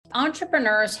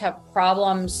Entrepreneurs have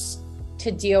problems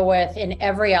to deal with in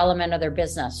every element of their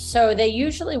business. So they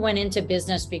usually went into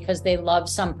business because they love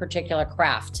some particular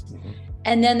craft.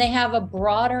 And then they have a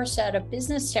broader set of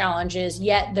business challenges,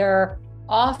 yet they're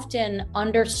often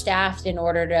understaffed in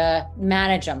order to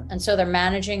manage them. And so they're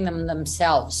managing them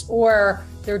themselves, or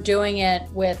they're doing it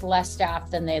with less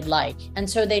staff than they'd like. And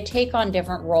so they take on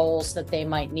different roles that they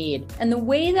might need. And the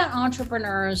way that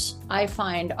entrepreneurs, I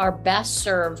find, are best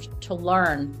served to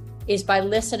learn is by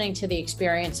listening to the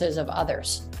experiences of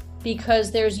others.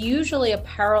 Because there's usually a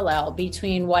parallel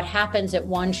between what happens at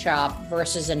one shop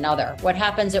versus another, what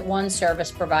happens at one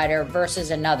service provider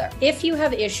versus another. If you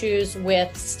have issues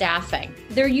with staffing,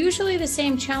 they're usually the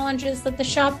same challenges that the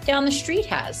shop down the street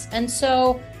has. And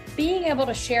so being able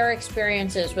to share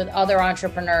experiences with other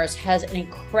entrepreneurs has an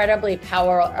incredibly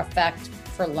powerful effect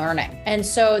for learning. And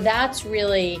so that's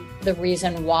really the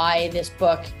reason why this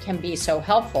book can be so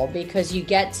helpful, because you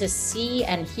get to see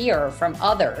and hear from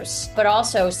others, but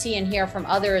also see and hear from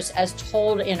others as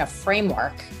told in a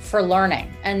framework for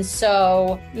learning. And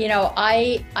so,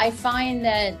 I find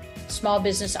that small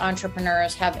business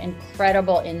entrepreneurs have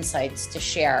incredible insights to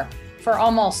share for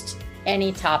almost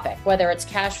any topic, whether it's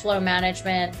cash flow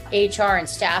management, HR and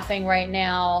staffing right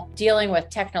now, dealing with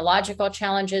technological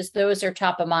challenges. Those are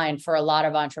top of mind for a lot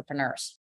of entrepreneurs.